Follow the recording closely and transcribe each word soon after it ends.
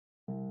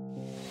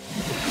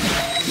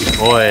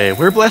Boy,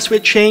 we're blessed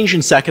with change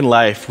in Second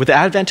Life. With the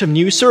advent of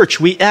new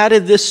search, we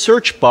added this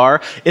search bar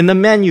in the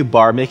menu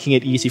bar, making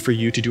it easy for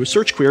you to do a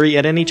search query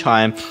at any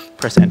time.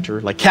 Press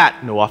enter like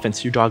cat, no offense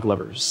to you dog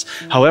lovers.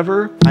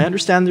 However, I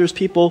understand there's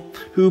people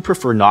who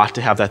prefer not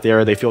to have that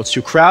there. They feel it's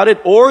too crowded,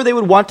 or they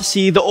would want to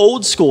see the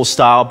old school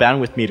style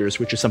bandwidth meters,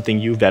 which is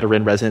something you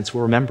veteran residents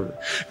will remember.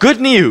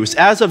 Good news,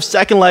 as of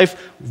Second Life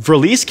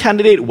release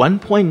candidate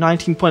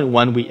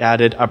 1.19.1, we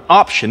added an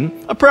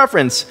option, a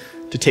preference,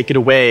 to take it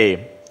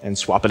away and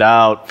swap it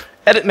out.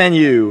 Edit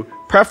menu,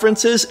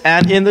 preferences,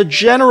 and in the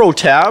general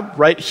tab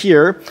right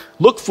here,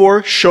 look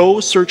for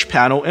show search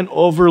panel and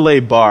overlay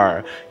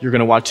bar. You're going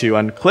to want to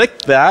uncheck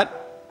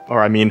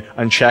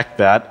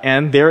that,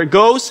 and there it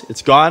goes.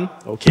 It's gone.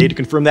 Okay to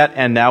confirm that,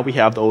 and now we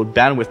have the old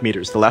bandwidth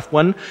meters. The left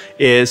one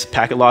is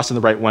packet loss, and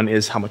the right one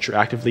is how much you're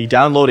actively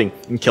downloading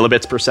in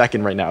kilobits per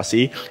second right now.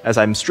 See, as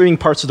I'm streaming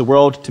parts of the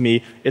world, to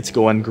me, it's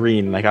going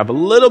green. Like I have a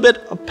little bit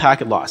of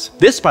packet loss.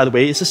 This, by the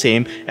way, is the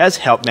same as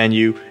help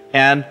menu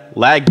and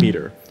lag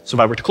meter. So if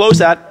I were to close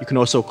that, you can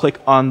also click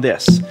on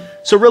this.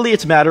 So really,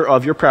 it's a matter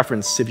of your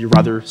preference. If you'd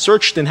rather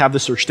search, then have the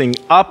search thing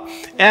up.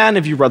 And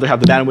if you'd rather have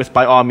the bandwidth,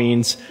 by all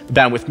means, the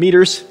bandwidth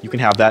meters, you can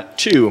have that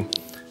too.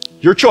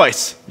 Your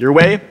choice, your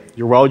way,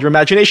 your world, your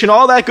imagination,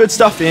 all that good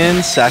stuff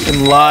in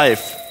Second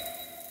Life.